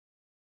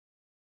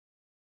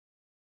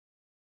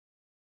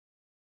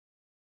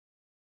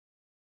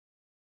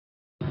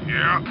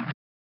Yeah.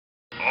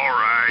 All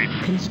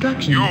right.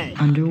 Construction Yo.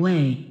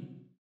 underway.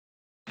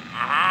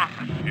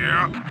 Uh-huh.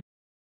 Yeah.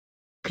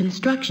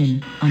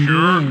 Construction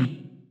underway.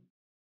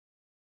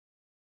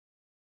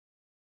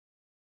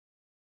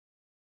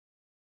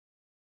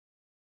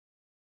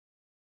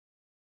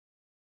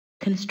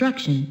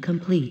 Construction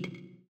complete.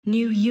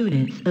 New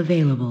units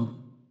available.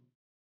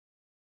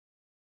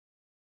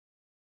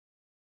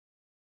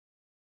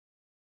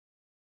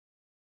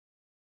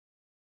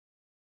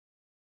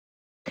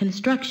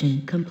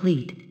 Construction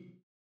complete.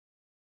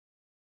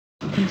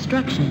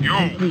 Construction Yo.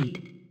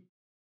 complete.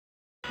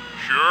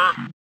 Sure.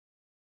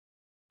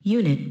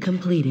 Unit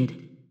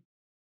completed.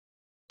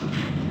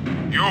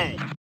 Yo.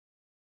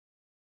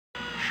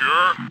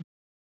 Sure.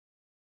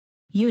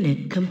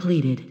 Unit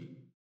completed.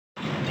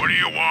 What do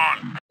you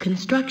want?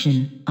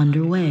 Construction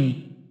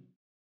underway.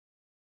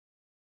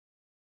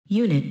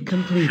 Unit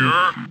completed.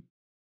 Sure.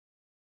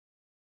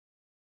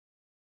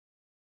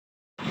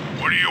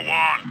 What do you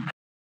want?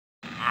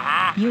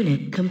 Uh-huh.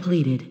 Unit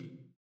completed.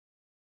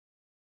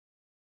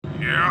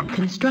 Yeah.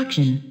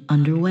 Construction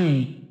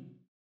underway.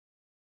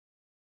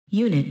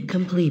 Unit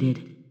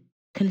completed.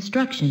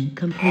 Construction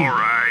complete. All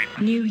right.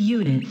 New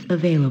units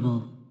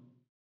available.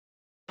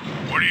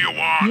 What do you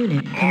want?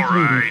 Unit All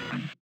completed.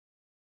 right.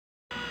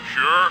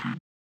 Sure.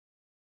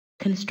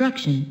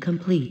 Construction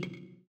complete.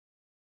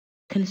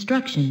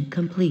 Construction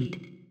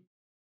complete.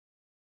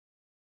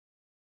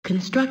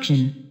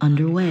 Construction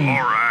underway.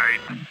 All right.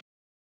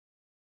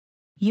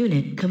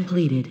 Unit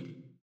completed.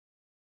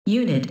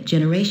 Unit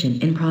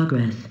generation in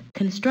progress.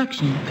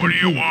 Construction What do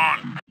you complete.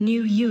 want?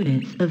 New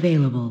units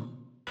available.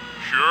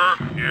 Sure.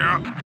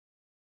 Yeah.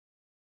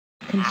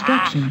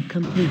 Construction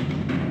complete.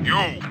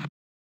 Yo.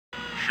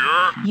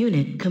 Sure.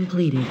 Unit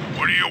completed.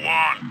 What do you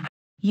want?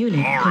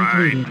 Unit All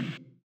right. completed.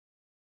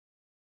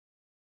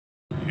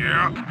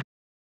 Yeah.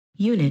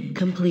 Unit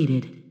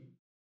completed.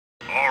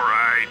 All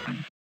right.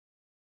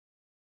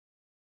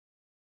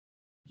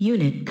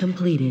 Unit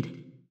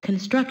completed.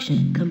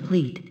 Construction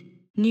complete.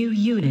 New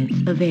units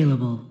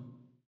available.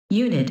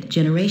 Unit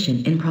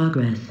generation in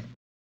progress.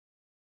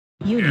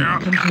 Unit Yeah.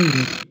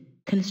 completed.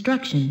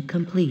 Construction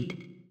complete.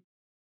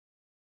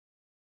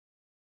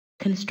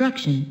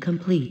 Construction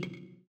complete.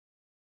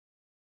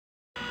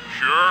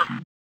 Sure.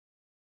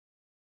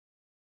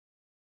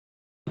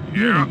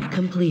 Yeah. Unit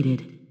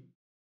completed.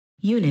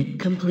 Unit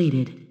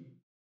completed.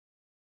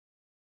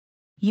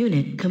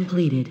 Unit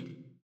completed.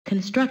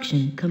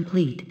 Construction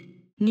complete.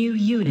 New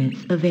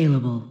units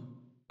available.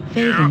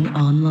 Phasing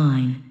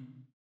online.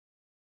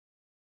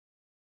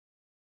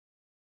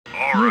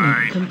 All Unit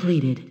right.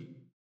 completed.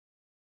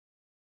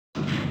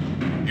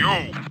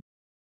 Yo.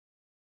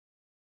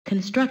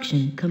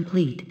 Construction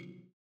complete.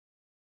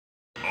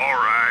 All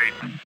right.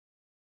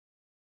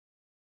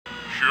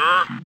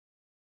 Sure.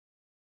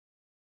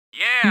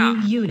 Yeah.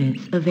 New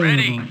units available.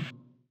 Ready.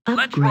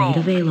 Let's Upgrade roll.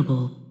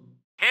 available.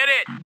 Hit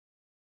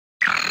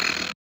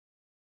it.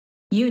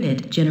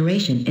 Unit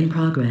generation in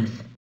progress.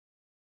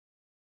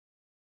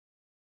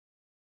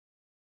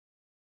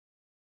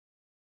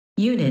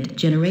 Unit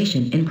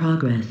generation in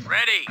progress.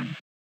 Ready.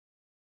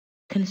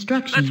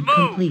 Construction Let's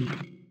move. complete.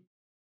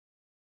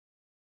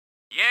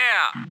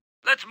 Yeah.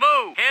 Let's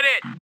move. Hit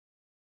it.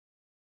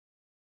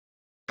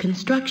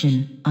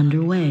 Construction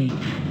underway.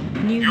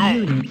 New Yo.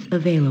 units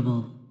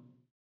available.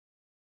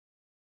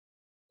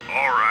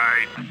 All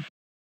right.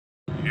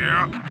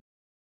 Yeah.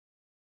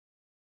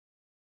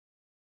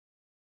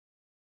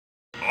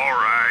 All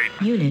right.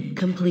 Unit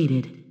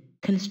completed.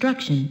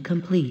 Construction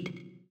complete.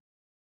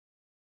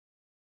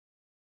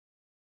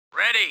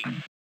 Ready.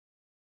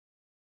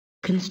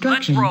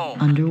 Construction Let's roll.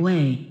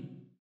 underway.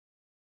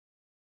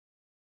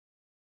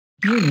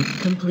 Unit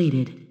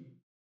completed.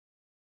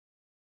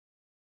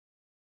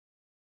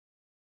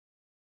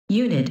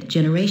 Unit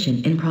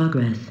generation in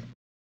progress.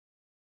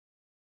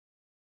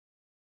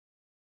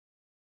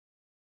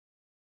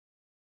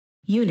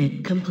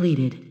 Unit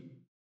completed.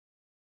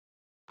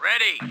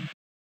 Ready.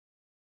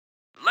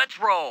 Let's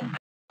roll.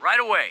 Right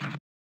away.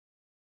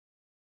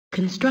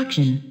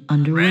 Construction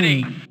underway.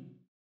 Ready.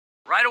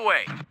 Right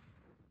away.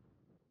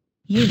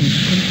 Unit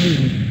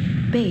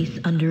completed. Base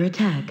under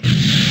attack.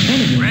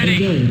 Enemy Ready.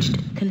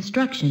 engaged.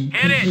 Construction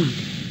Hit it.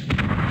 complete.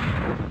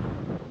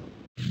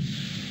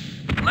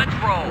 Let's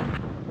roll.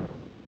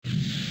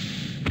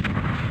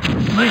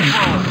 Unit Let's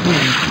roll.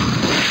 completed.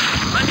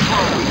 Let's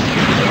roll.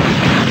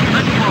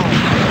 Let's roll.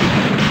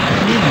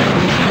 Unit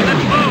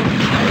Let's withdrawn. move.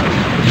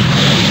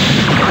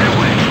 Right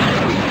away.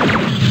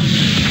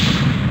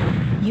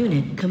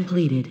 Unit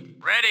completed.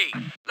 Ready.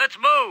 Let's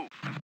move.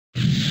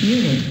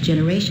 Unit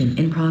generation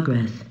in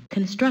progress.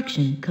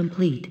 Construction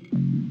complete.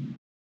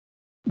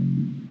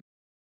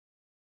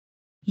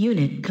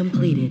 Unit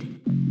completed.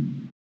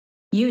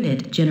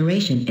 Unit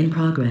generation in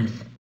progress.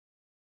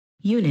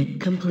 Unit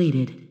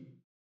completed.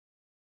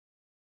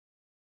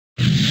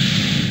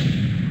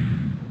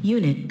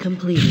 Unit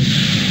completed.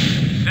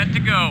 Set to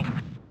go.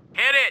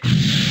 Hit it.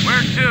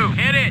 Where to?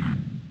 Hit it.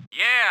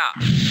 Yeah.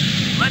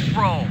 Let's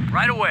roll.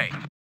 Right away.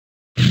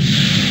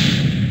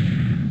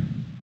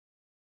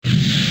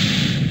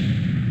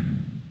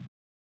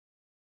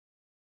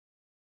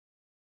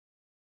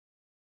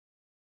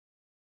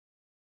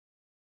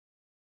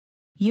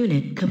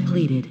 Unit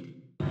completed.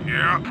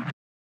 Yeah.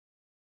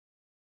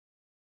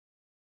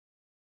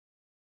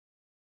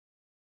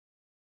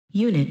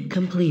 Unit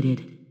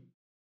completed.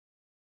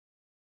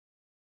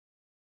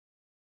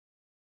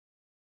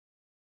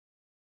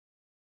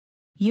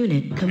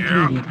 Unit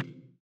completed.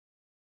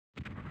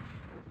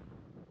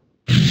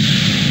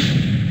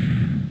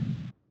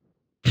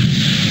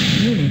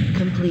 Unit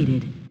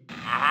completed.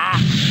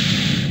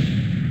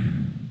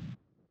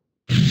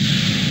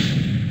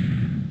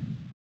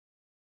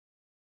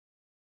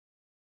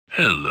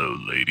 Hello,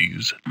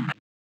 ladies.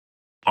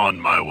 On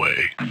my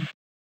way.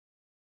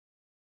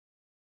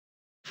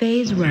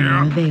 Phase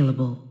runner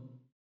available.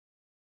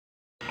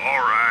 All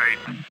right.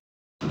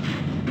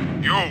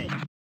 Yo.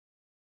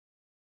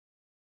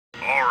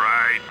 All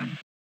right.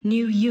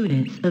 New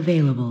units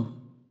available.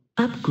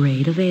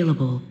 Upgrade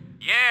available.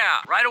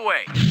 Yeah, right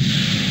away.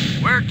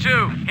 Where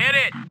to? Hit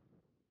it.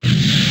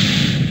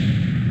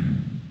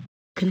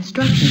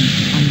 Construction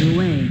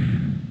underway.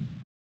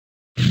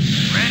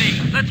 Ready.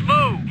 Let's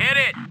move. Hit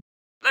it.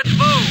 Let's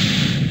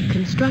move.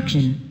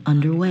 Construction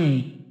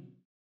underway.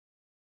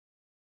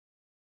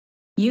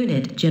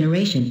 Unit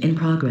generation in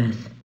progress.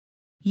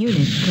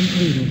 Unit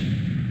completed.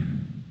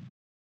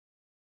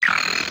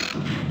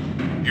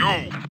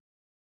 Yo.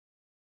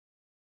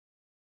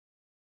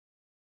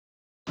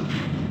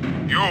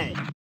 Yo.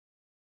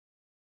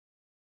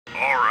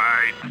 All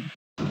right.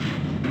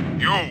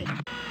 Yo.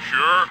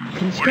 Sure. What do you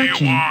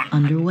Construction want?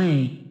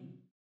 underway.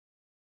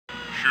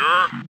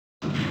 Sure.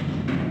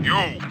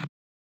 Yo.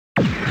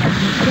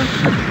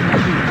 Construction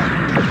complete.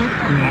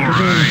 Upgrade All right.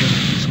 available.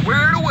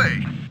 Squared away.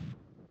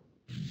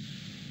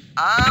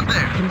 I'm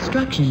there.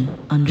 Construction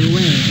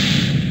underway.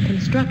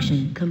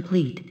 Construction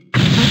complete.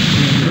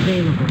 Upgrade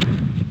available.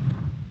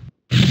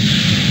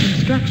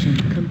 Construction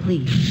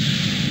complete.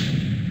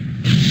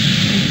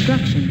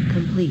 Construction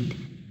complete.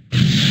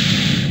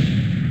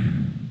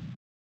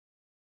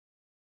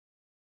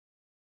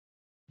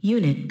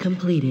 Unit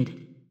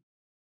completed.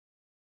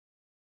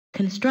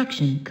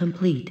 Construction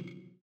complete.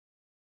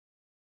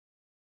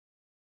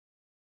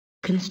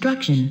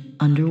 Construction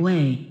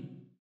underway.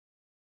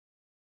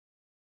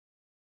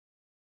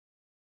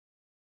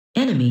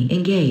 Enemy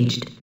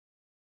engaged.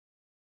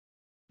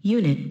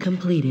 Unit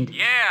completed.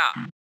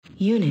 Yeah.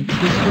 Unit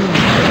destroyed.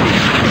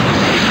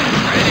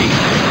 Ready.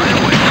 Right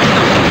away.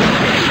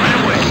 Right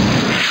away.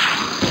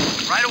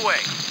 Right away.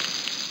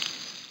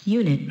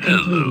 Unit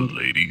Hello, completed.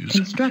 ladies.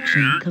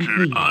 Construction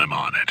complete. I'm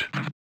on it.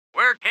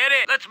 Where? Hit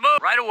it. Let's move.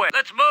 Right away.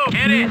 Let's move.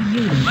 Hit New it.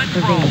 unit Let's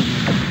available. roll.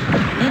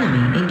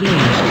 Enemy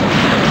engaged.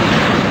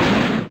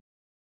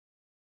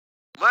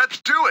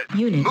 Let's do it.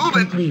 Unit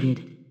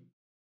completed.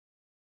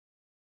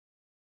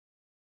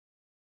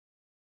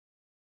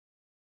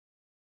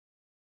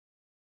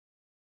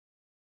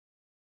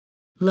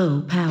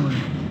 Low power.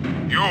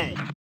 Yo.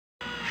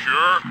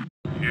 Sure.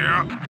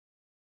 Yeah.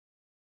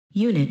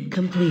 Unit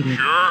completed.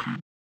 Sure.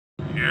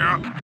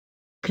 Yeah.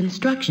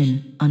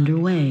 Construction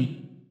underway.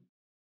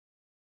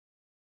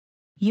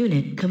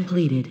 Unit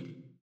completed.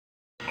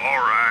 All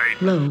right.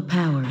 Low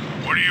power.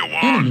 What do you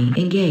want?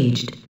 Enemy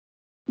engaged.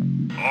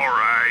 All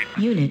right.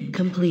 Unit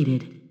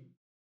completed.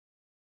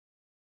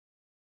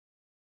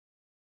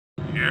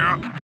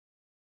 Yeah.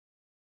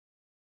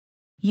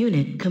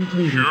 Unit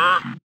completed. Sure.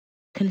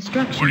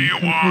 Construction What do you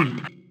complete.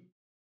 want?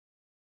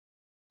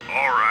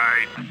 All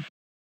right.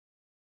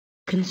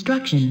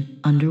 Construction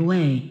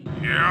underway.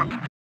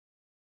 Yeah.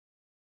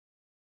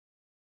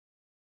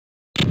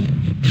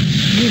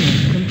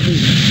 Unit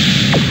completed.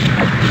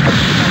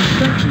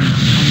 Construction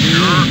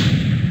underway.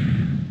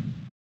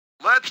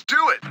 Let's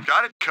do it.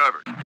 Got it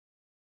covered.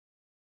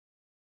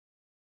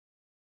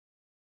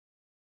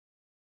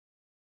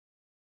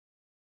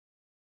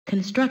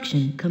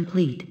 Construction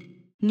complete.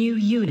 New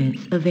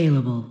units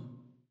available.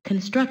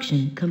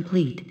 Construction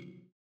complete.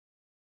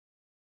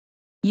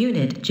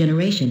 Unit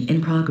generation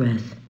in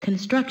progress.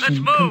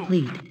 Construction Let's move.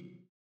 complete.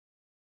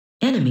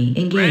 Enemy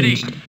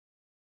engaged. Ready.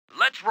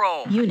 Let's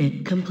roll.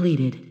 Unit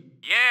completed.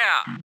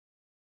 Yeah.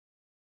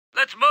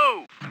 Let's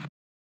move.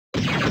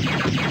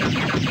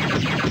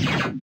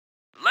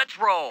 Let's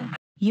roll.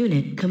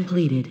 Unit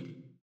completed.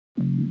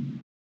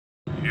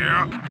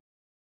 Yeah.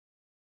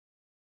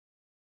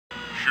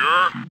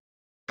 Sure.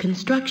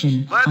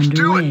 Construction Let's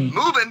do underway. it.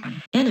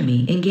 Moving.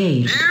 Enemy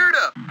engaged. Geared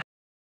up.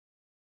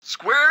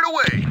 Squared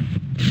away.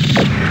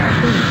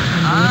 Bullets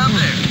under I'm attack.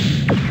 there.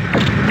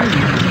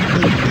 Unit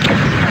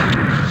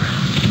complete.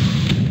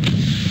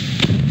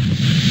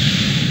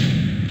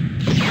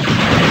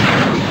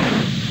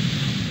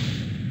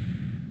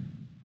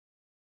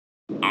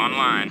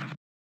 Online.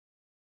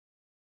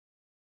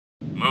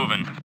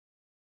 Moving.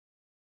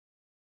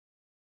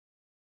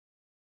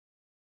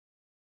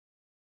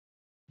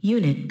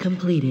 Unit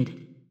completed.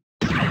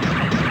 Where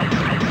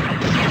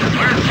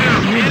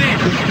to? Hit Unit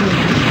it.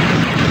 destroyed.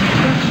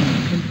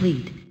 Construction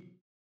complete.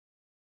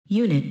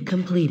 Unit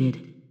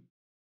completed.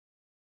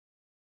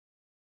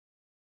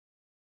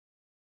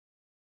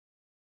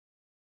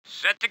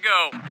 Set to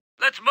go.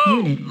 Let's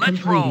move. Unit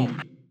Let's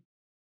completed.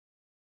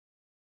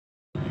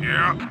 roll.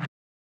 Yeah.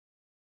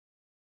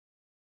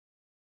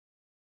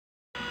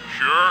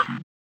 Sure.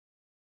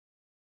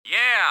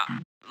 Yeah.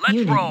 Let's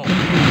Unit roll.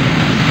 completed.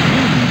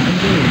 Enemy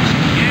engaged.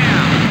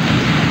 Yeah.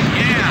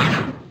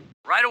 Yeah.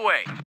 Right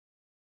away.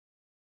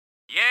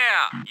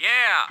 Yeah.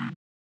 Yeah.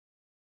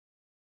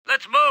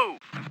 Let's move.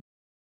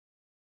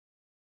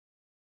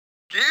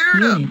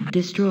 Geared up. Unit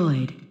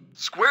destroyed.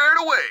 Squared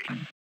away.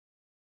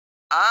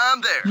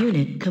 I'm there.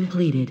 Unit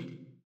completed.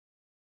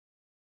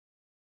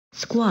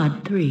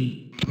 Squad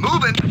 3.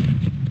 Moving.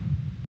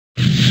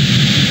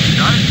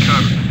 Got it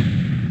covered.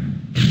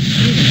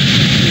 Unit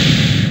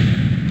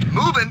completed.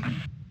 Moving.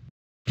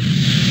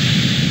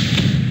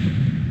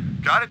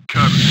 Got it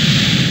covered.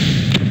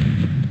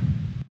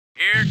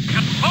 Here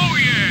comes. Oh,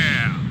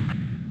 yeah.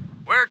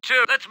 Where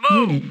to? Let's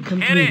move. Unit Hit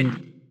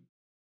completed.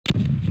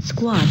 it.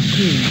 Squad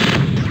 2.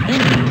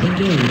 Enemy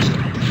engaged.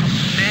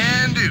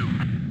 Can do.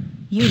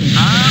 Unit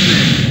I'm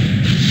completed. there.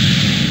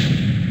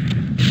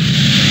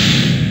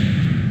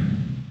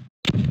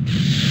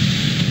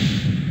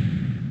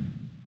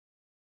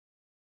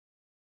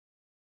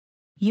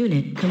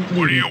 Unit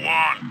completed.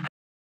 want?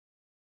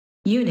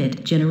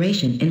 Unit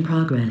generation in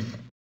progress.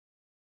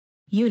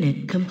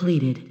 Unit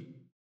completed.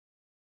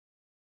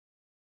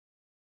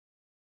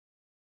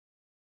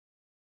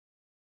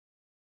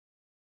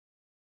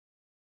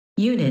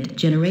 Unit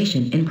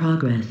generation in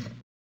progress.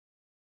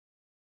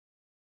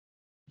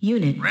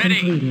 Unit Ready.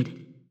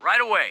 completed.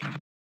 Right away.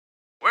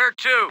 Where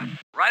to?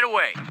 Right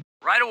away.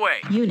 Right away.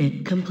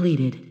 Unit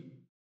completed.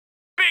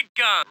 Big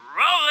gun.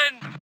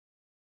 Rolling.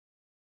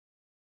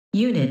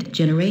 Unit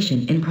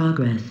generation in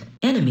progress.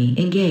 Enemy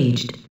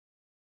engaged.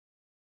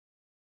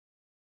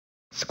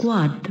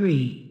 Squad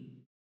 3.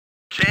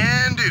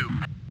 Can do.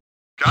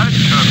 Got it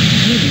covered.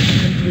 Unit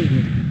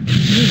completed.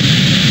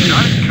 Unit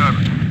Got completed. it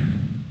covered.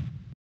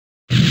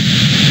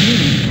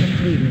 Unit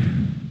completed.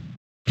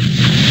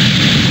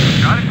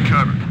 Got it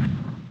covered.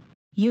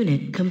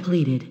 Unit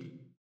completed.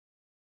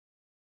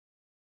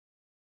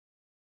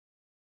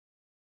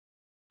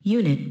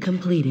 Unit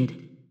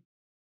completed.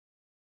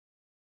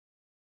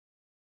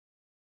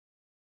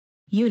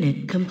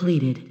 Unit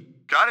completed.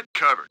 Got it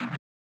covered.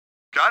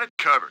 Got it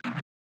covered.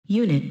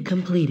 Unit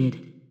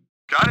completed.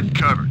 Got it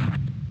covered.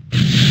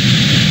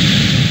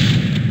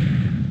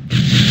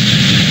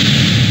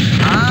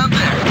 I'm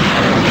there.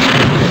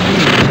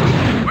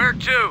 Where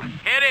to?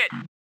 Hit it.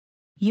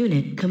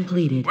 Unit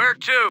completed. Where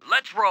to?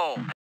 Let's roll.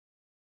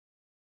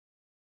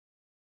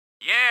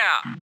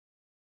 Yeah.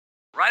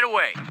 Right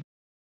away.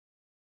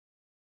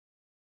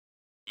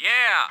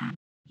 Yeah.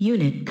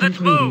 Unit Let's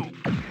completed.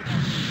 move.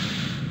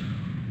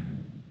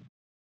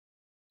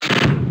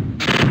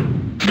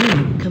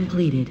 Unit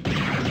completed.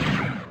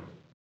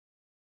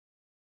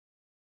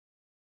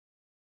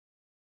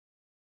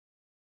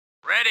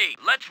 Ready.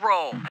 Let's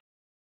roll.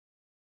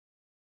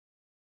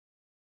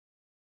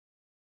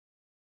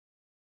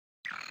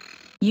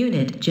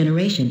 Unit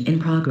generation in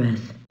progress.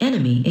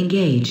 Enemy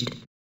engaged.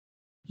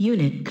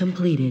 Unit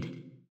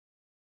completed.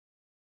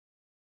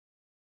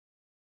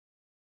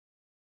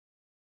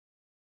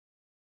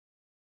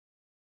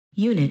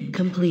 Unit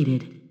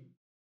completed.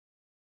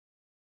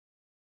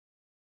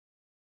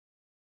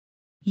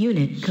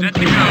 Unit Set to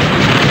completed.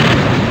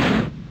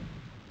 go.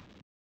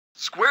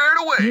 Squared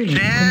away. Unit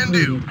Can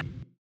do. completed.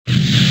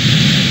 Unit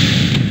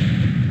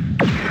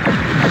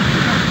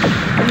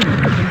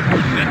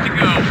completed. Set to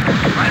go.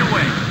 Right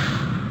away.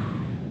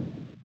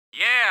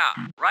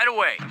 Yeah. Right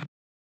away.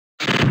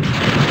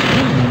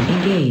 Enemy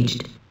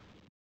engaged.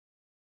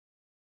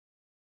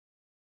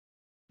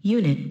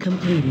 Unit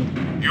completed.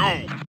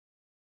 Yo.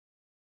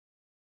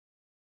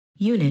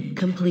 Unit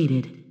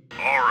completed.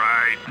 All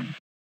right.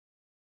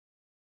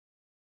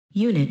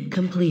 Unit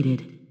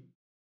completed.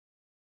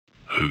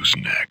 Who's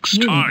next?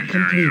 Unit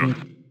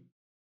completed.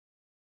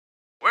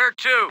 Where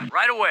to?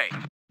 Right away.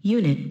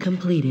 Unit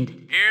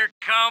completed. Here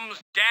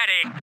comes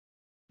Daddy.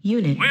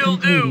 Unit Will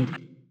do.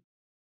 completed.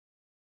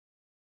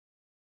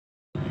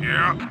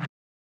 Yeah.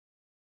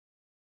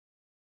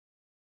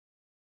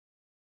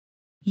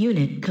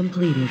 Unit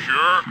completed.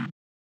 Sure.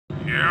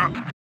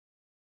 Yeah.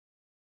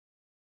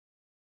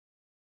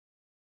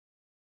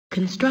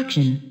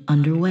 Construction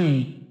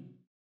underway.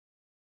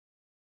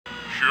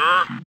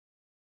 Sure.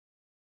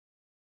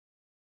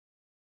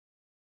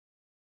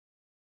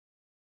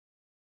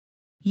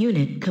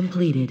 Unit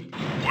completed.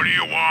 What do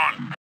you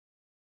want?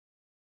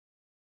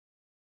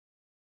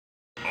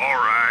 All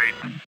right.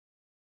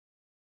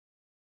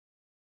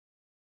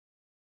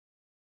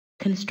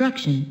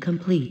 Construction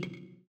complete.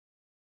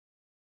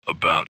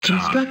 About time.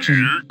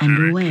 Construction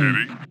underway.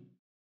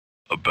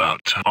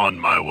 About time. On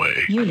my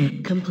way.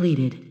 Unit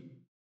completed.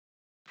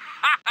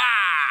 Ha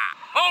ha!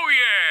 Oh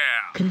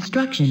yeah!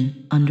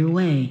 Construction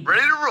underway.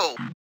 Ready to roll.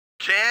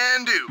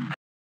 Can do.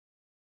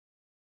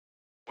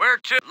 Where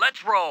to?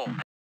 Let's roll.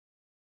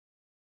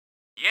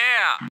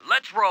 Yeah,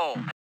 let's roll.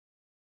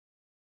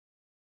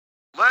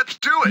 Let's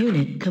do it.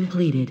 Unit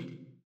completed.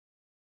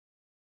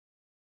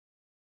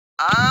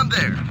 I'm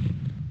there.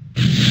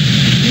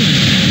 Unit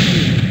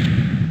completed.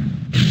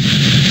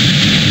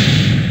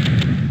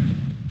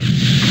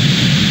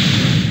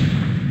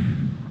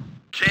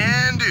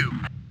 Can do.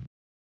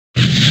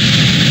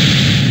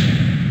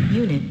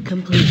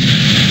 completed.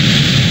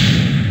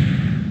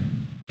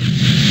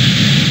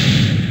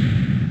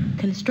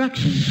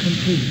 Construction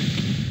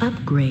complete.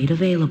 Upgrade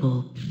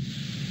available.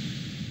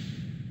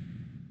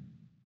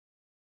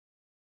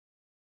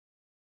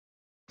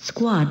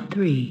 Squad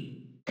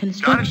 3.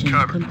 Construction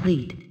covered.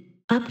 complete.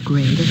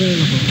 Upgrade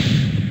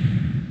available.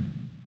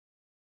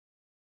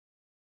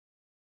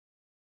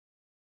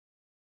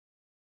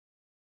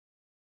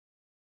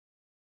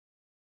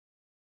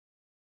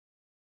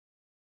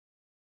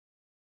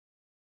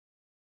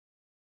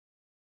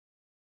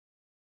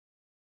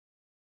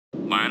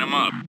 Line 'em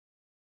up.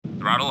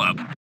 Throttle up.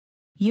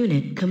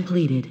 Unit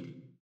completed.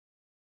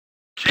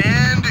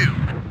 Can do.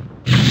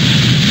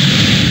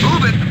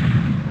 Moving.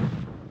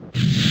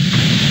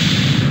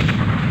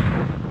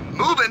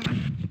 Moving.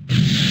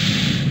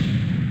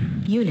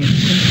 Unit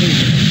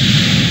completed.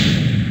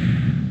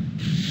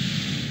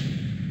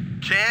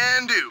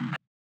 Can do.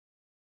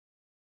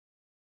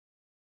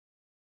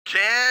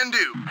 Can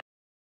do.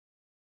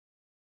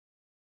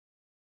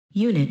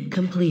 Unit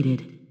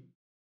completed.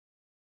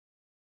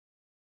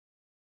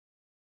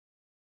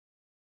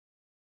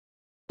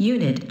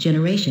 Unit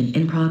generation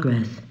in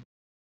progress.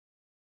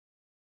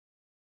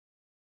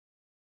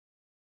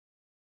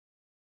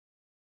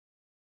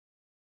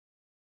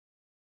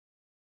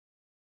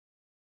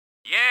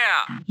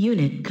 Yeah.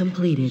 Unit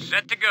completed.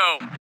 Set to go.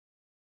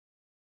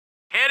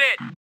 Hit it.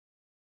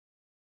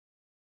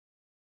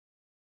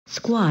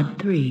 Squad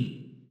 3.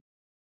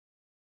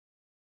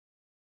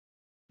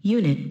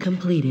 Unit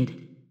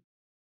completed.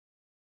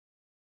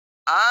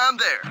 I'm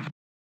there.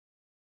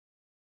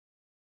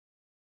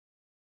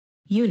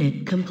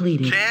 Unit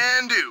completed.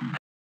 Can do.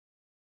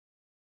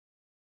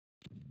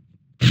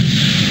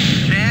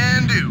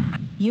 Can do.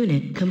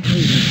 Unit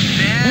completed.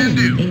 Can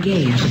do. Enemy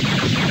engaged.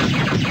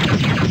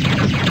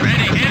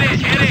 Ready. Hit it.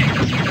 Hit it.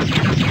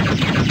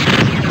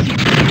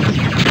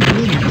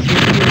 Unit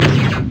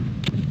destroyed.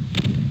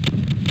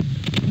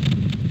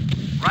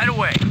 Right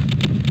away.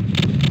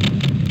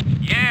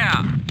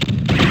 Yeah.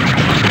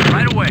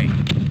 Right away.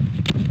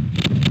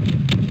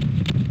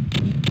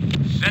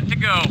 Set to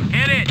go.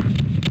 Hit it.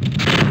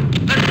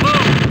 Let's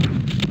move.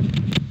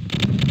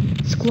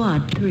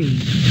 Squad 3.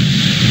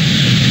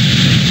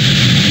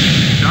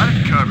 Got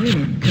it covered.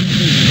 Unit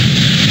completed.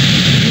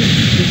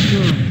 Unit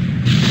destroyed.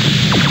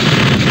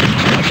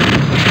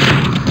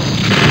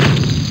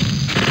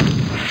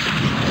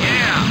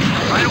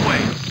 Yeah. Right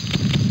away.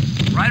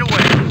 Right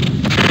away.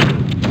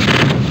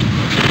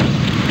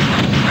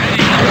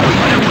 Ready.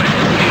 Right away.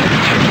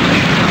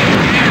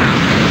 Yeah.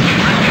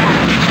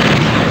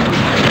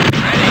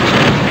 Ready.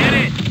 Hit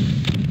it.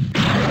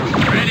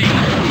 Ready.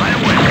 Right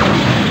away.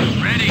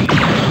 Ready.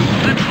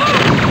 Let's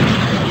move.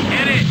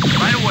 Hit it.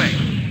 Right away.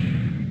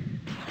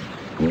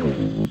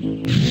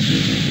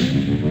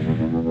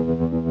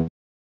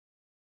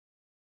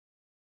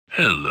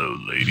 Hello,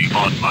 lady.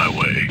 On my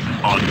way.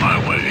 On my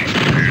way.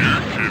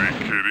 Here, kitty,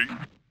 kitty.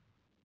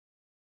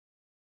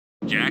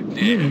 Jack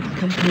dead. Unit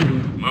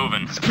completed.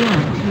 Moving.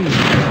 Squad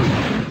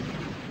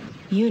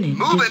 3. Unit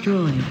Moving.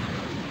 destroyed.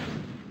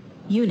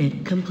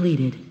 Unit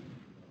completed.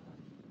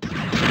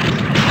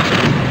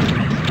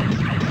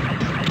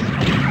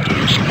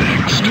 Who's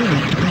next?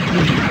 Unit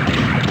completed.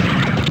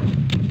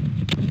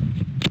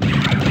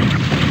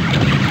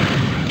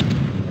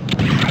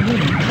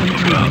 Unit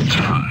completed. About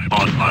time.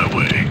 On my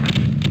way.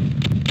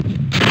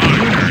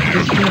 Unit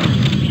destroyed.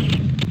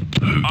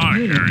 I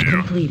hear Unit you.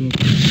 completed.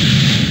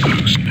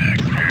 Who's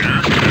next?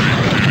 Here,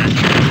 kitty,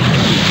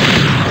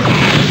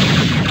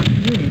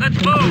 Unit Let's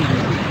completed.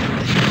 kitty.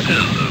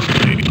 Hello,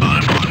 lady.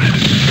 I'm on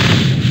it.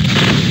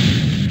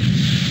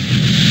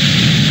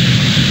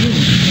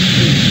 Unit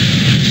completed.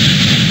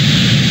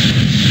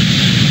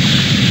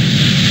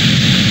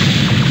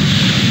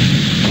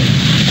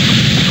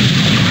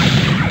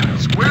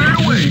 Square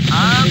it away.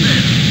 I'm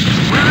there.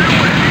 Square it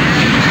away.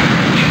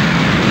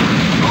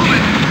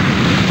 Moving.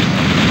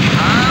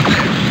 I'm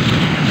there.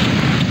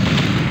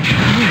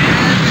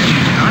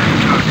 Got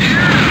it covered.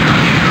 Here. Got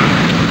it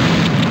covered.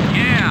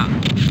 Yeah.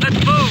 Let's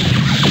move.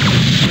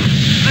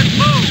 Let's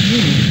move.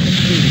 Unit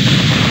completed.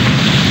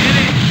 Hit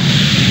it.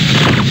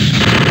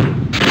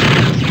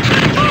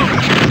 Let's move.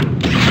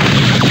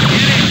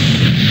 Hit it.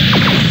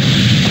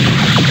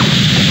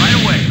 Right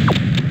away.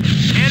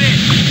 Hit it.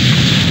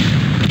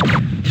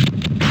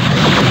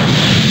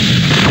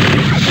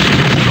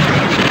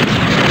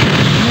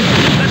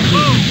 Let's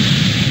move.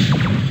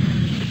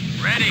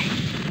 Ready.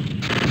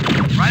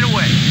 Right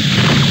away.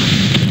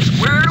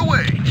 Square it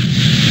away.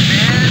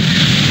 Can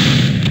do.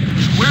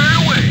 Square it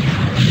away.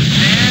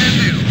 Can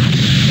do.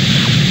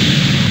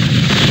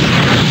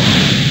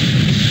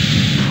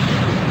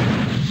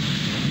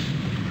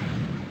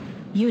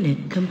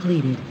 Unit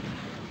completed.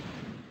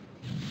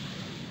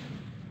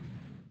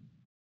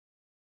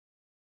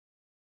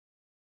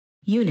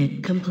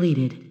 Unit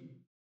completed.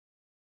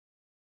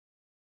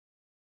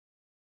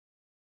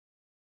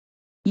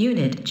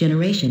 Unit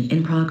generation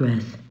in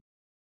progress.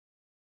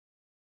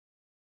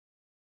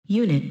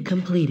 Unit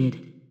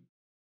completed.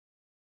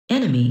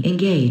 Enemy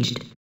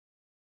engaged.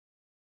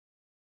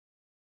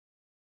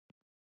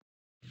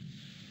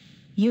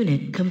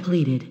 Unit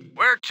completed.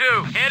 Where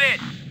to? Hit it!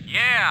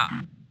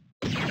 Yeah!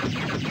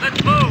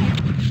 Let's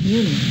move!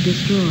 Unit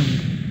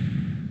destroyed.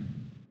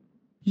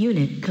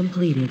 Unit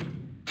completed.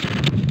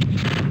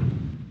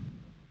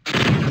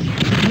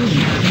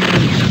 Unit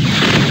completed.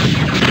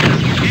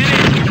 Hit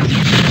it!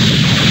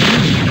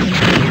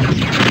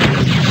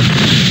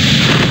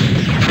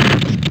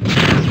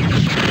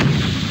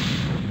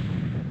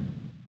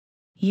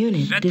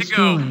 Unit Set to go.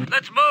 destroyed.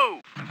 Let's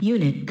move!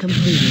 Unit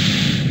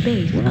completed.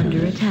 Base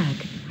under attack.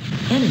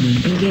 Enemy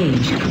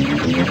engaged.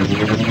 Unit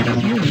completed.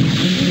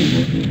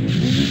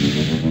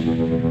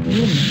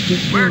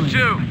 Unit Where destroyed.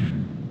 to?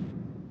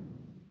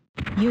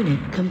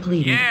 Unit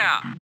completed.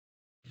 Yeah!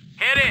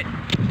 Hit it!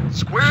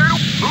 Square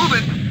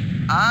moving.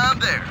 I'm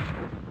there.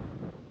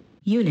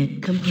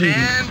 Unit completed.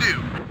 Can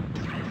do.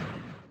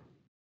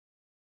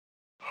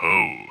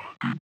 Ho.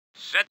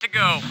 Set to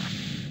go.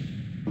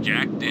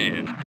 Jacked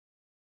in.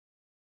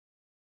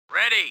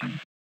 Ready!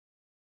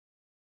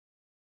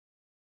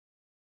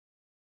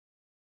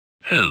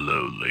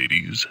 Hello,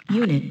 ladies.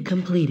 Unit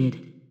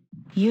completed.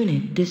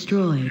 Unit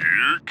destroyed.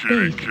 Here,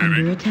 kitty, Base under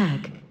kitty.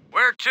 attack.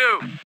 Where to?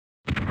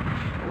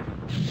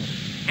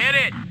 Hit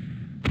it!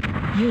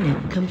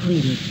 Unit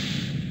completed.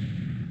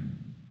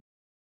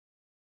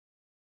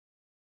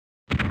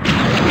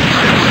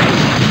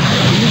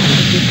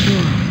 Unit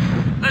destroyed.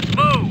 Let's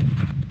move!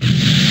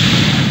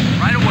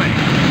 Right away!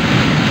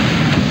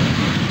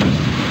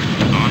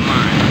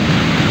 Online.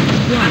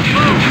 Let's Lost.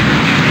 move!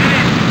 Hit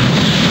it!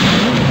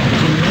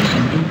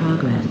 Generation in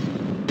progress.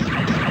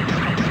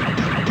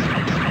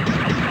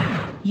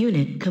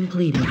 Unit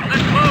completed.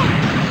 Let's move!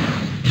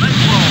 Let's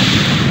roll!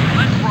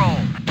 Let's roll!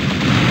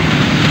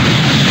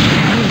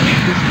 Unit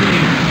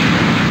destroyed.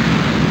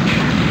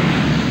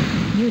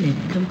 Unit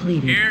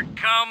completed. Here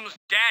comes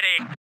Daddy!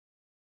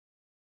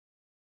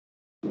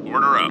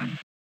 Order up.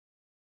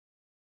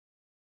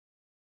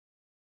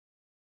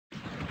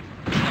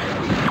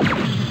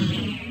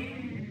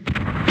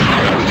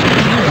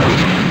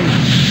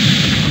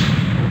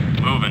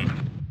 Moving.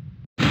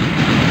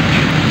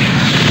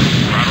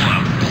 Throttle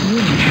up.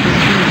 Unit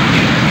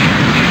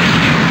destroyed.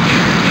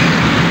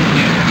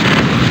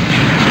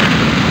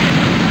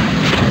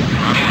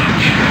 Throttle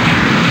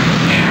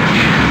up.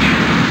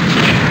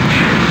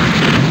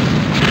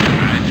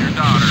 Ride your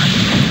daughter.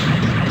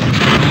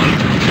 Throttle up.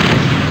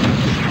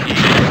 Eat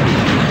it.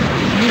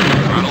 Unit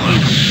Throttle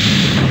up.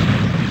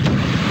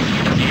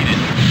 Eat it.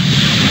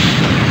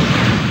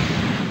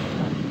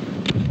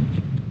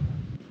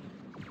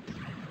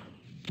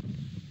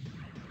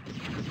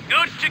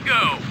 Good to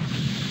go.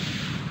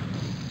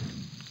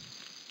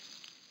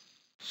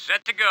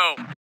 Set to go.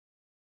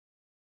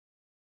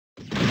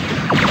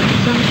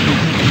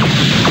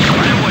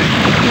 Right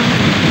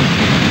away.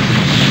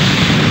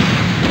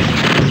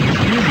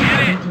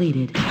 Unit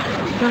completed.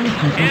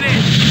 Hit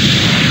it.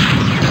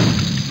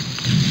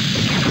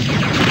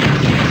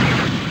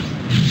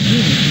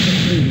 Unit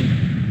completed.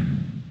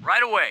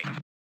 Right away.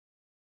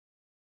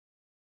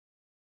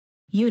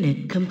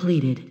 Unit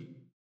completed.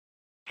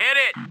 Hit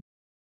it.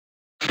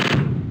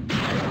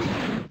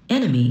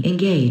 Enemy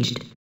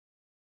engaged.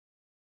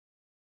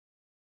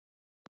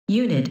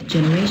 Unit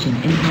generation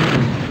in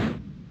progress.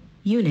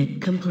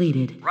 Unit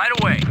completed. Right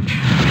away.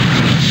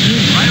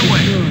 Unit Right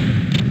away. destroyed.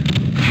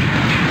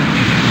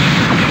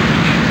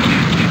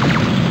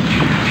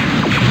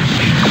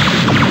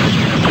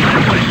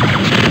 Right away.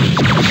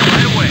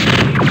 Right away.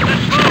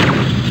 Let's move.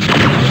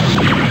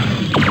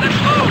 Let's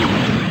move.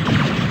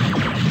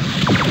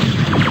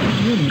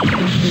 Unit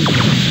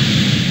completed.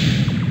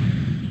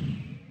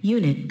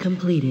 Unit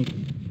completed.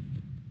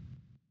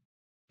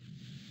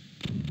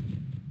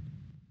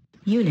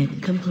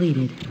 Unit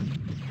completed.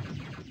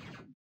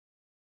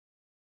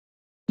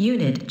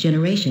 Unit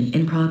generation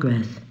in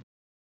progress.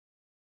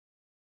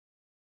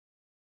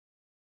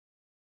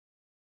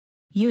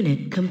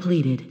 Unit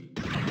completed.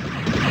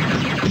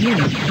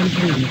 Unit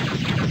completed.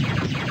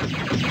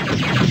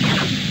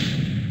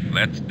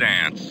 Let's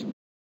dance.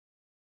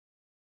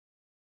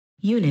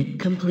 Unit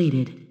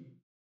completed.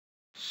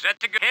 Set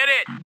to go. Hit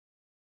it.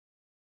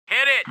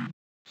 Hit it.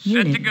 Set to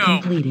Unit go.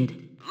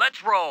 completed.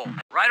 Let's roll.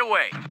 Right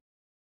away.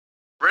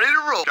 Ready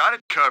to roll. Got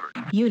it covered.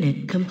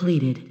 Unit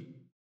completed.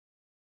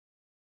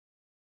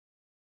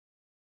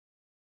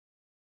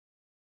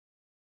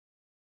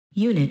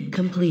 Unit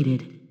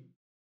completed.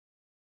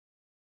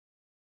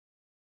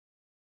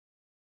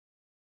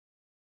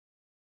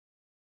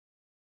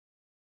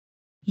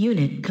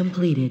 Unit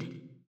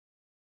completed.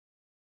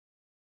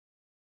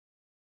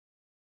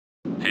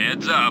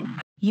 Heads up.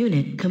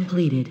 Unit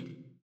completed.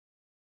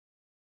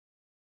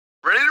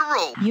 Ready to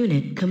roll.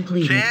 Unit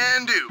completed.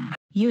 Can do.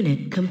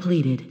 Unit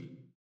completed.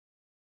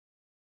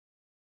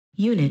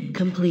 Unit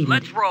completed.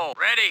 Let's roll.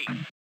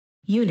 Ready.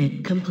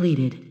 Unit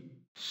completed.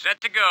 Set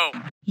to go.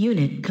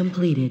 Unit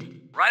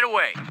completed. Right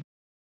away.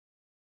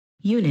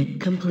 Unit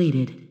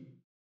completed.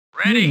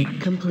 Ready.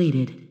 Unit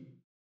completed.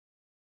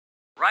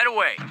 Right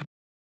away.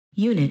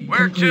 Unit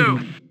Where to?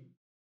 completed.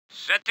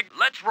 Set to.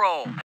 Let's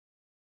roll.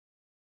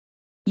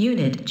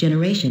 Unit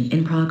generation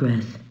in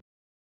progress.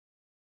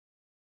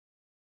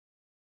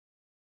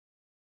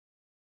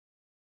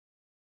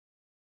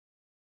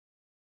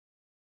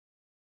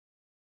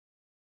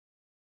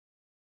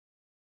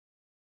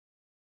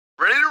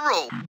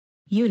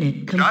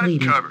 Unit Got it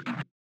completed. covered.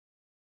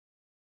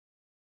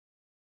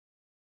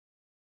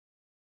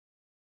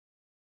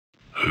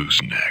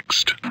 Who's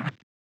next?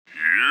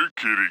 Here,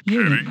 kitty,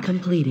 Unit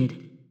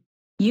completed.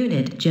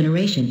 Unit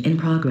generation in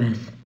progress.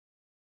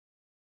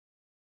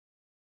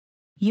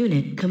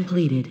 Unit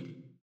completed.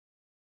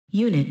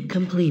 Unit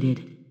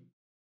completed.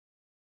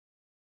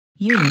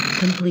 Unit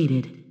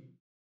completed.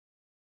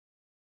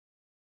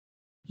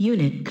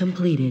 Unit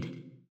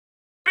completed.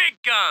 Big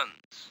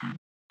guns!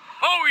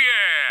 Oh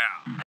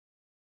yeah!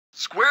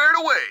 Squared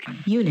away.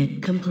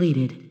 Unit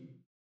completed.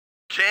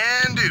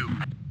 Can do.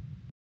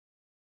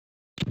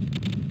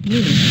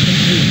 Unit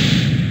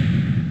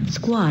complete.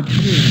 Squad 3.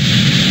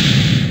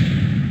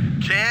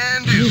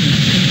 Can do. Unit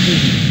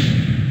completed.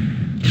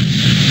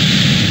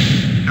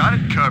 Got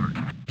it covered.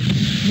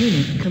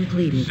 Unit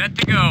completed. Set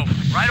to go.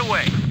 Right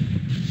away.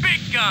 Big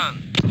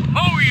guns!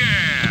 Oh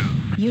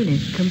yeah! Unit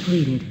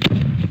completed.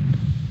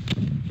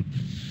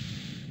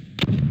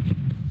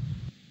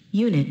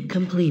 Unit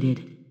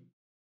completed.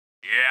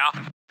 Yeah,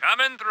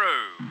 coming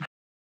through.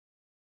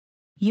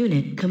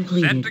 Unit Set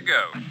completed. to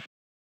go.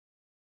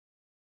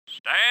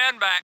 Stand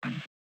back.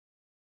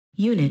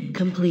 Unit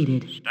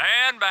completed.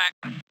 Stand back.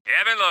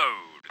 Heavy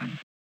load.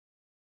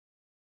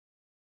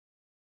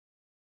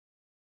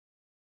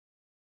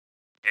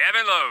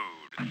 Heavy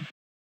load.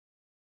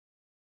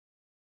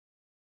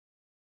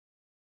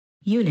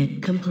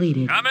 Unit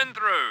completed. Coming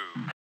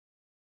through.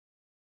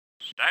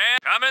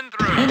 Stand. Coming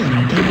through.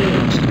 Enemy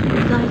engaged.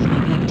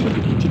 Seismic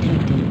activity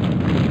detected.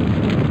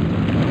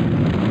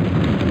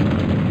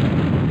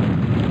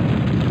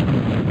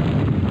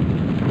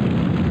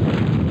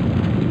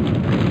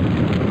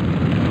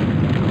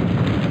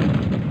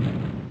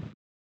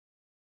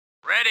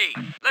 Ready.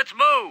 Let's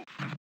move.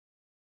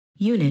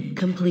 Unit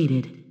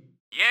completed.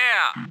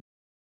 Yeah.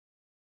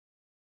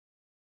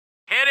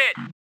 Hit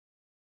it.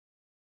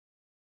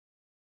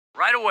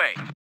 Right away.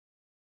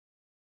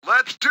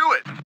 Let's do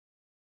it.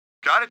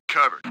 Got it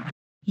covered.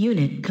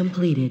 Unit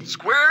completed.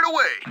 Squared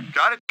away.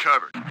 Got it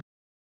covered.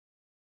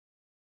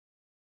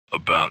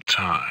 About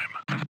time.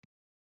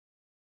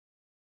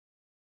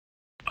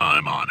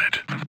 I'm on it.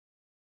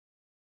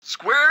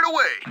 Squared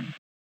away.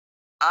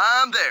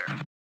 I'm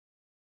there.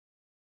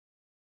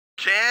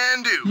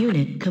 Can do.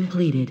 Unit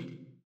completed.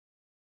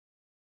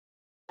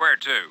 Where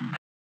to?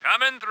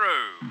 Coming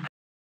through.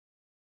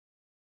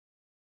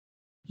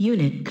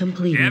 Unit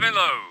completed. Heavy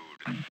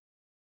load.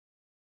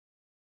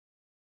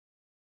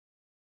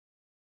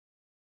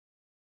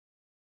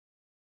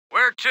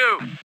 Where to?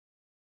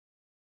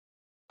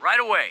 Right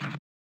away.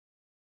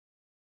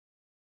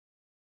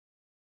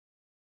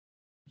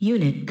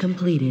 Unit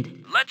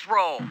completed. Let's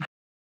roll.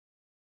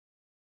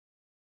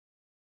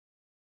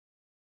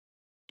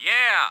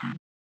 Yeah.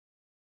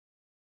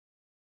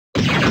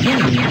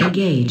 Enemy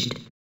engaged.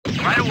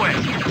 Right away.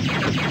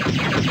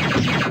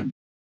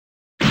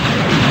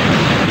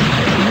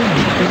 Unit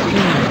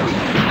destroyed.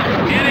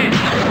 Hit it.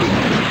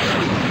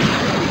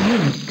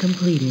 Unit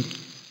completed.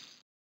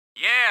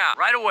 Yeah.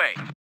 Right away.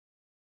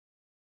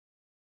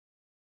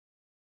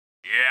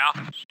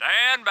 Yeah.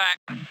 Stand back.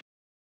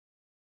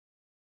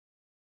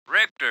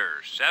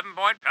 Richter, 7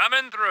 point.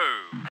 Coming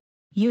through.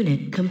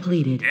 Unit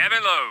completed. Heavy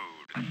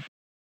load.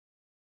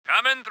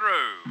 Coming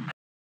through.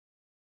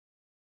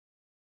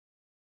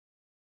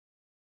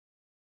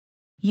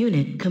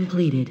 Unit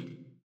completed.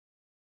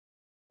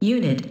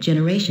 Unit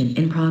generation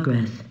in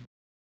progress.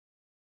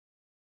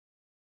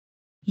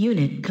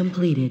 Unit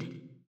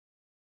completed.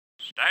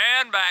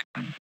 Stand back.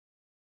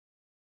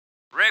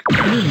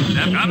 Richter, Unit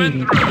 7 coming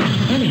completed.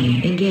 through.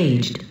 Enemy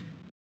engaged.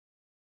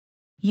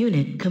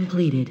 Unit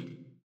completed.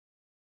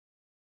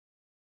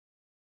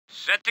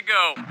 Set to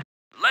go.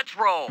 Let's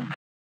roll.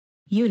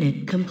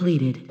 Unit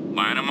completed.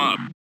 Line 'em up.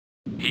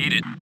 Heat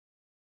it.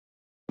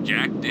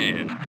 Jacked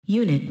in.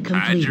 Unit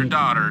Hide your completed.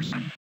 daughters.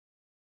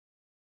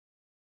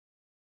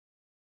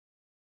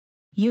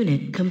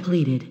 Unit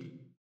completed.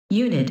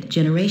 Unit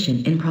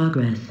generation in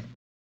progress.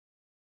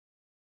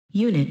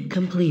 Unit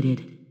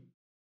completed.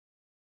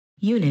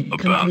 Unit About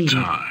completed.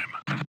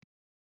 time.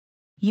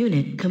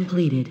 Unit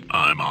completed.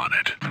 I'm on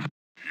it.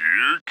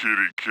 Here,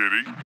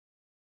 kitty.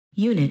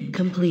 Unit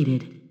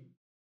completed.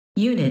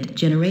 Unit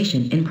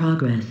generation in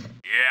progress.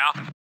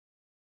 Yeah.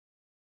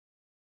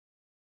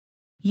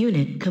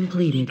 Unit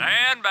completed.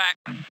 Stand back.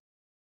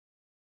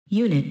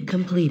 Unit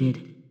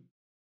completed.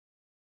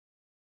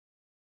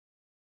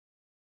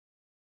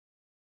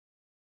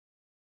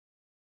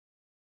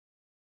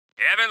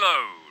 Heavy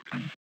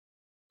load.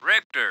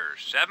 Richter,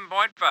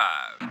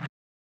 7.5.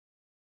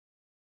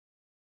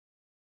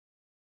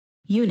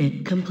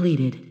 Unit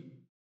completed.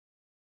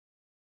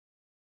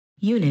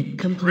 Unit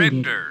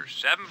completed. Richter,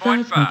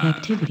 Seismic 7.5.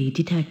 activity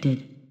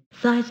detected.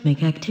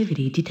 Seismic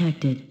activity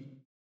detected.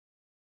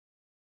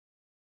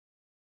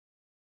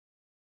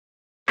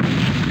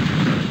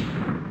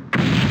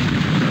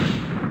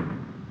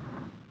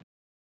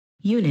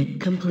 Unit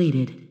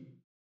completed.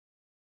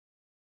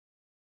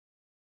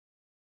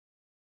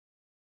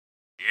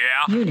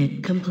 Yeah.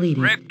 Unit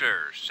completed.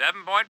 Richter,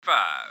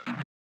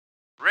 7.5.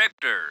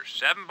 Richter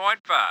 7.5.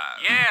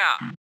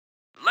 Yeah.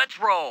 Let's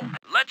roll.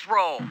 Let's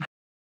roll.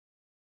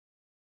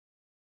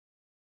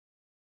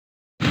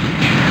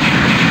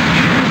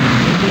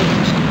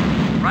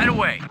 Right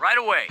away. Right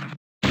away.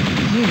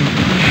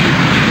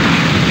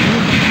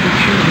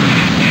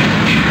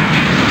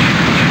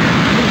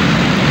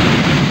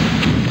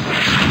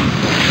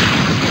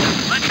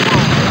 Let's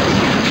roll.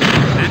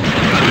 That's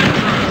coming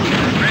through.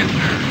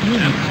 Richter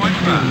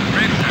 7.5.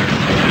 Richter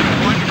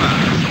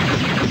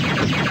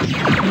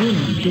 7.5.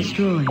 Unit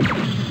destroyed.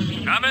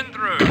 Coming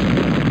through.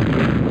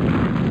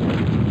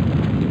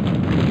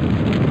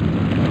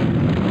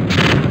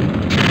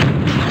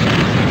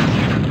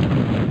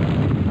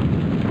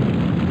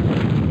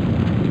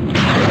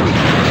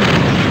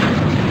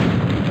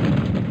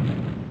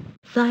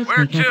 Seismic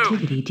Where to?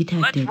 activity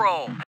detected. Let's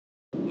roll.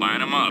 Line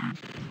them up.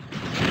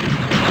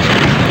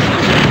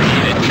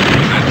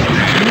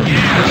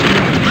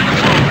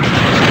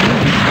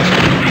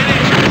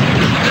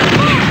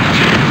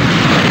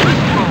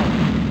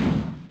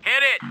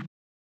 Hit it.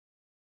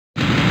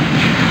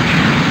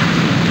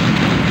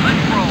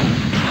 Let's roll.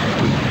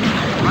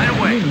 Right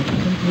away. Unit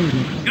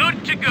completed.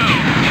 Good to go.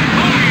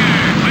 Oh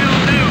yeah. Will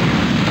do.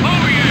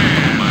 Oh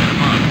yeah. Line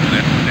them up.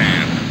 Let's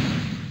dance.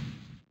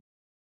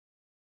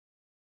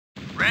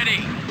 Ready.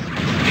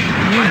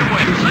 Right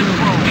away. Let's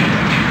roll.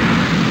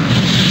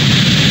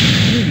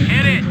 Unit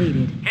Hit it.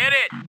 completed. Hit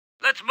it.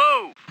 Let's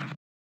move.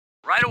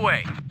 Right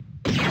away.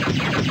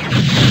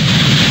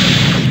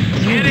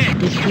 Hit Unit it.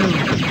 destroyed.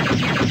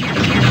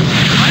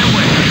 Right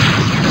away.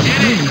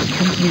 Hit it. Unit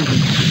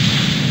completed.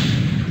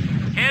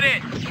 Hit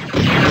it.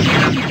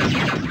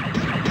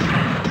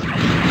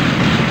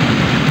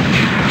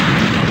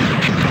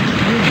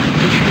 Unit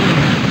destroyed.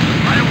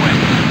 Right away.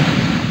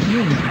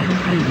 Unit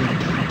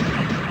completed.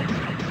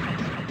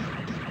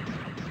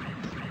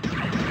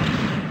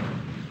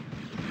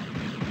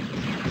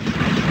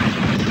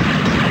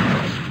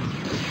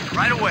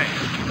 Right away.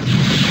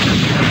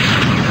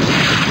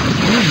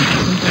 Unit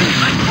completed.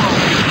 Let's roll.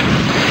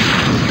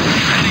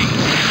 Ready.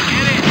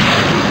 Hit it.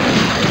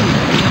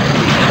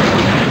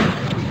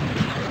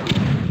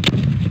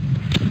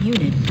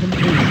 Unit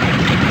completed.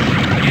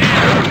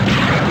 Yeah.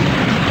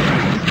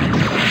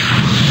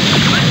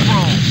 Let's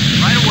roll.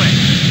 Right away.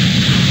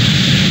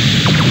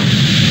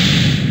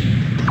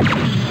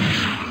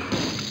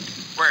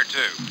 Where to?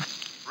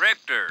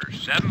 Richter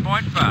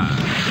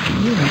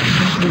 7.5. Unit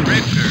completed.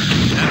 Richter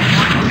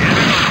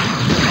 7.5.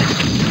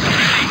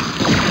 Ready.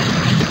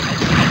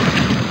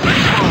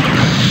 Let's roll.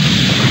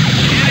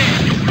 Hit it.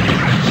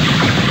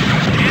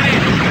 Hit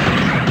it.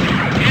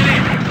 Hit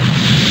it.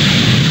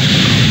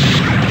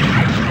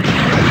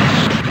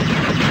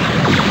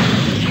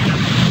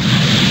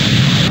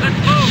 Let's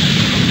move.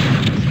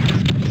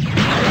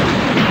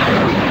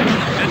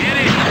 Hit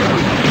it.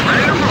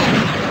 Ready to roll.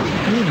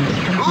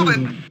 Unit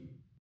completed.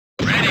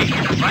 Ready.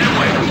 Right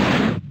away.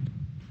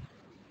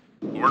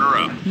 Order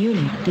up.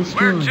 Unit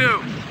Where destroyed.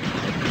 to?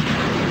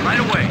 Right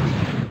away.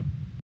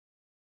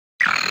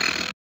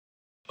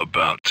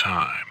 About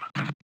time.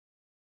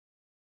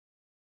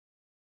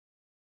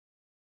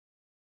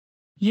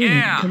 Unit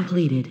Yeah.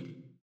 completed.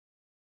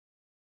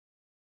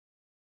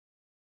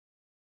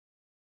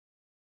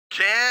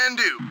 Can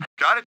do.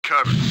 Got it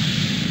covered.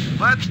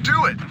 Let's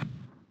do it.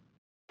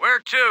 Where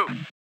to?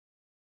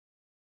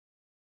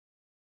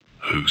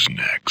 Who's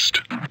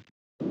next?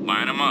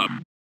 Line them up.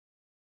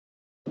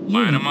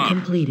 Line Unit 'em up.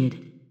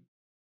 completed.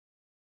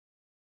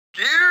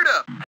 Geared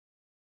up.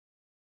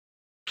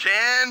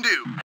 Can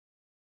do.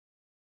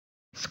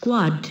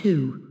 Squad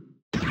 2.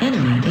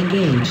 Enemy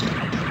engaged.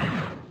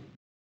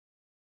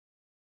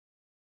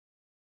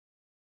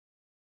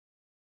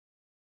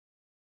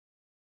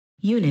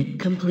 Unit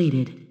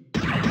completed.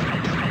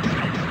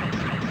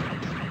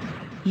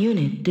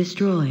 Unit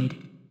destroyed.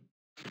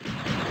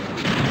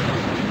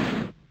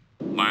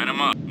 Line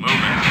them up.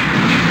 Moving.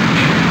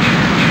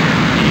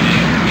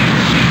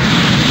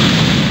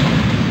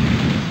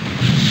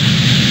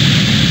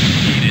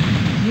 Eat it.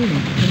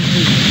 Unit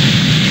completed.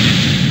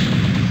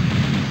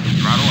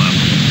 Throttle up.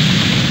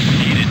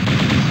 Eat it.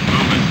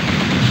 Moving.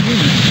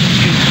 Unit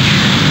completed.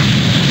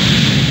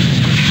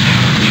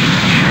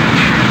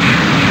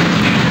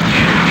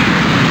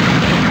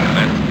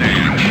 Let's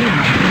dance.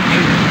 Unit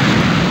completed.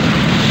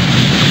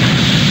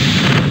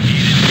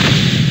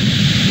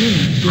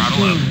 Unit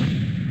Throttle up. destroyed.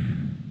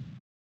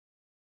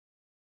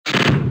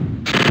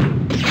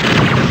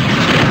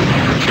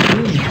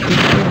 Unit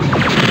destroyed.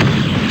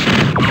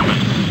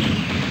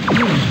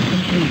 Unit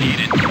completed.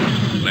 Eat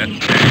it.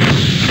 Let's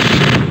dance.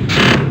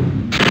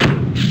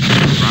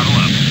 Throttle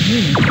up.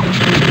 Unit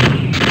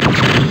completed.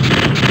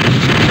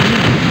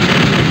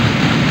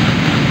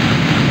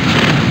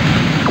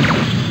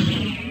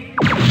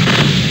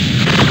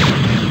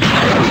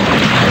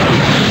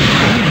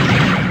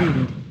 Unit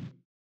completed.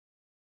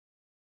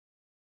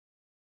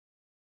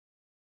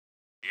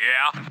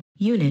 Yeah.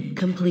 Unit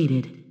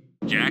completed.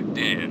 Jacked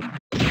in.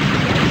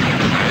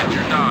 That's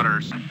your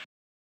daughters.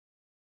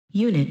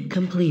 Unit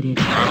completed.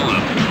 Throttle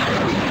up.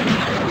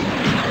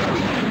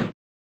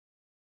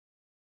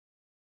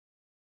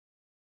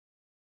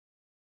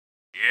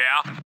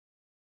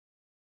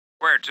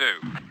 Where to?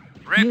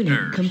 Unit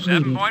Richter,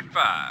 completed.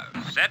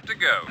 7.5. Set to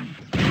go.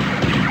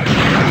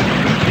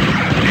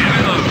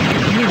 Heavy load.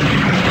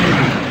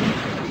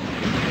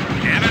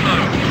 Heavy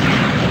load.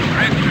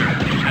 Richter,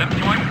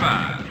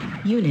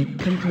 7.5. Unit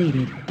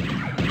completed.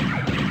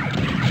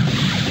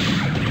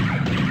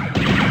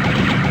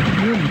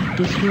 Unit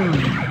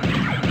destroyed.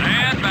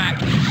 Stand back.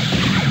 Unit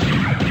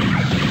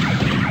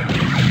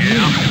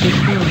Yeah.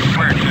 destroyed.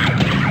 Where to?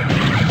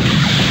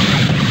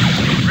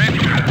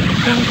 Richter,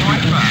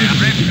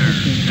 7.5. Richter,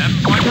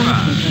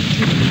 7.5.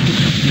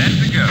 Set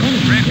to go.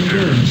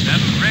 Richter,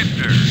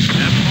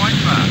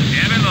 7.5.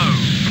 Heavy load.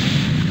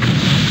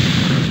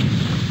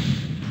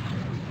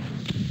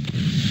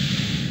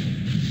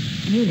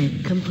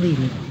 Unit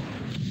completed.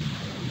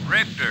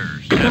 Richter,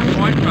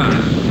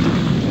 7.5.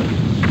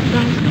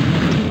 Seismic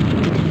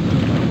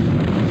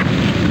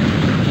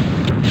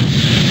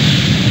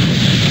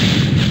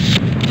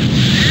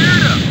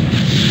Geared up.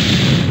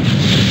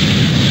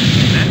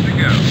 Set to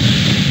go.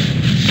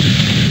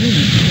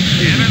 unit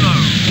completed. Heavy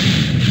load.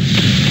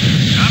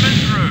 Coming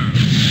through.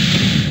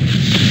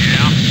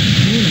 Yeah,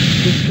 Unit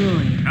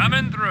destroyed.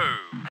 coming through.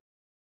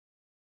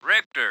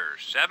 Richter,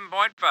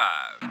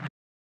 7.5.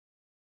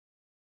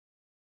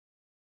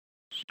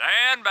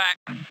 Stand back.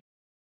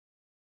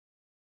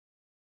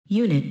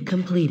 Unit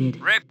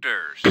completed.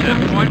 Richter,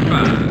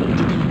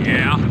 7.5.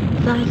 Yeah,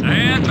 Seismic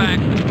stand back.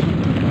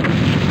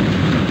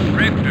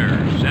 Richter,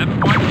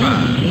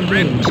 7.5.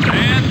 Richter,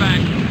 stand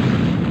back.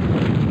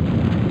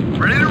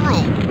 Ready to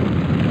roll.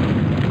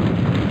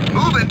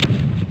 Moving.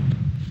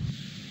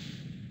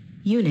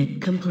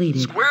 Unit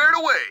completed. Squared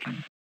away.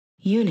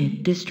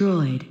 Unit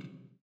destroyed.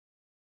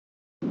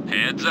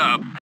 Heads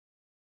up.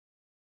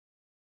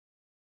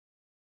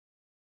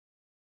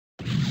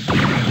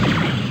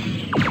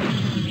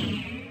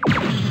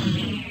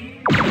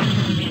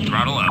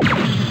 Throttle up.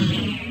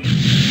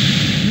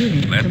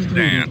 Unit Let's completed.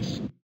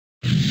 dance.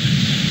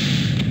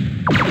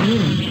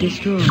 Unit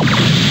destroyed.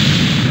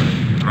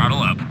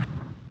 Throttle up.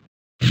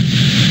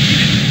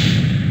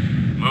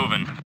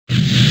 Moving.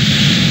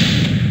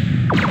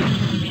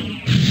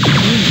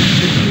 Unit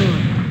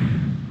destroyed.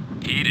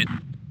 Heat it.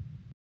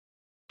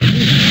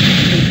 Unit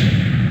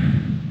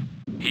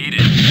Heat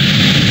it.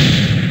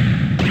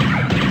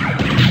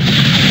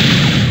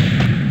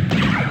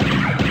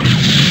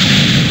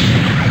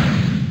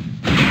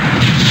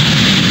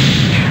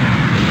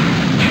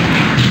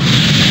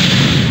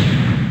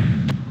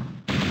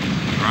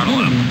 Throttle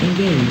up. enemy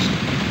engaged.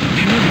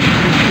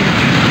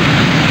 Unit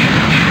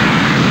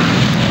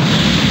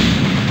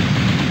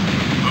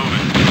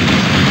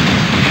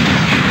Moving.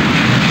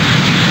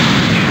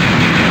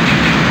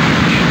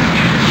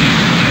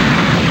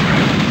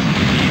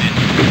 Heat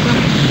it.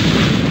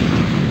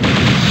 destroyed.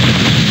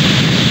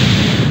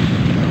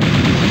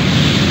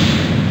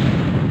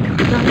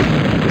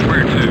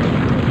 Where to?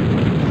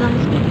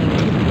 Seismic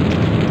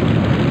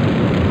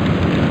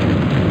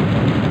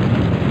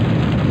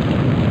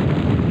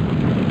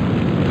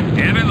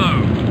Heavy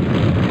load.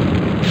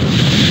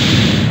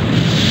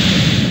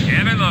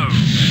 Heavy load.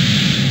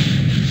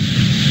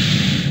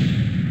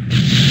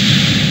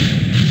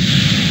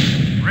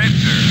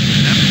 Richter,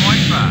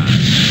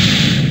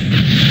 7.5.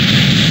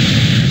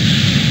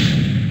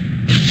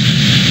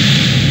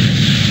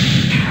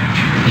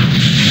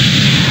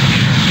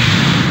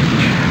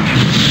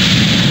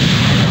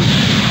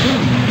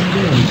 enemy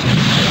engaged.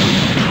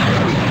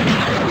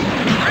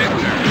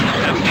 Richter,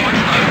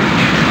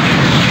 7.5.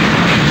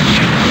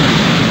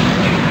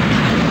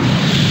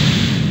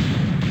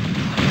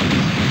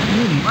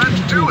 Unit Let's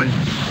do it.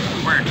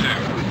 completed. Where to?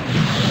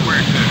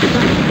 Where to?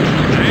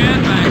 Seismic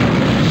Stand back.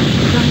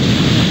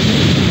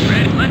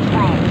 Ready, let's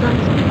roll.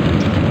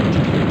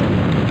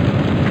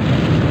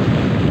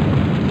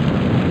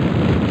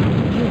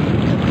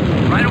 Unit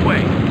completed. Right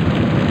away.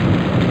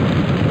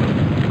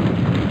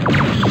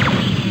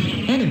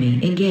 Enemy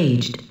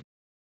engaged.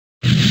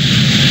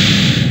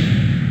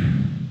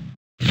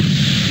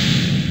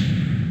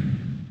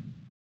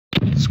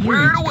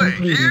 Squared Unit away.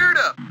 completed. Geared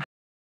up.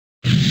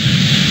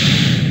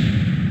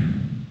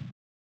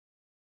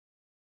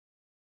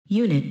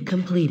 Unit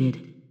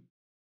completed.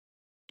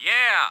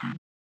 Yeah.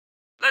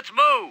 Let's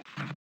move.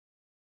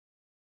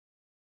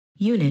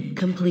 Unit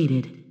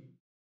completed.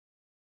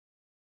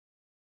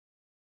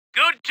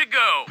 Good to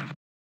go.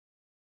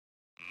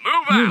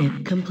 Move out.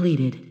 Unit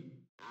completed.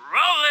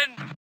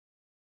 Rolling.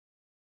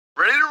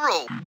 Ready to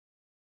roll.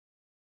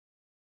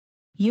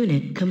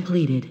 Unit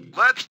completed.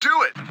 Let's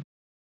do it.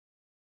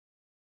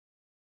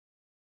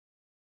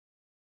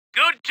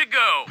 Good to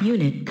go.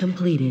 Unit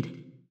completed.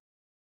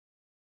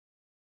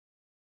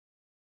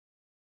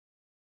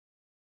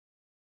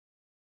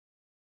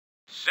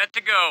 Set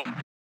to go.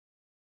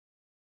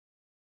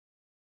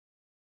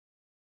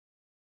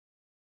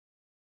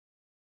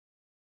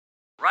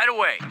 Right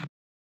away.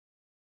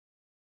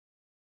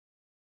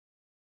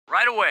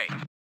 Right away.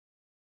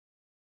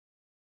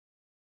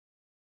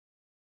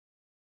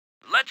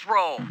 Let's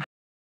roll.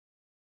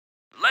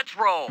 Let's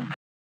roll.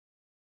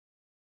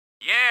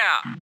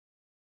 Yeah.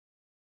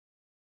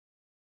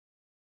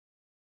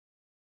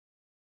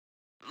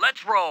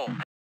 Let's roll.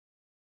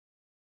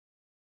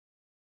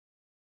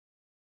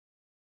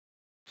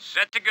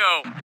 Set to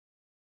go.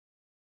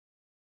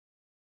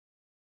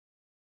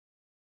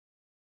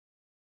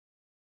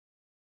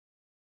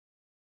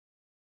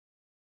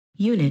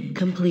 Unit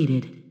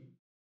completed.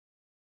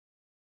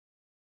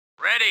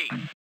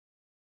 Ready.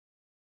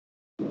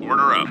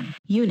 Order up.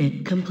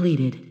 Unit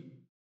completed.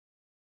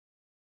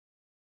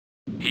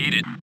 Heat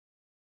it.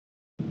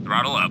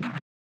 Throttle up.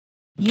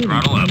 Unit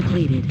Throttle up.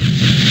 completed.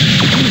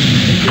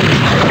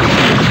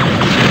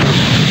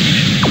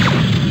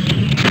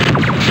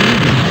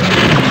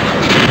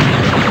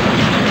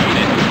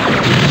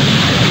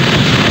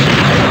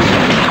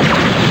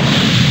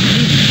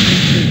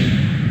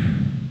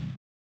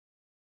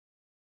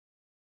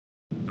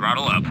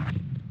 Throttle up.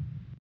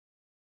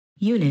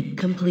 Unit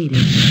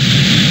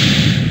completed.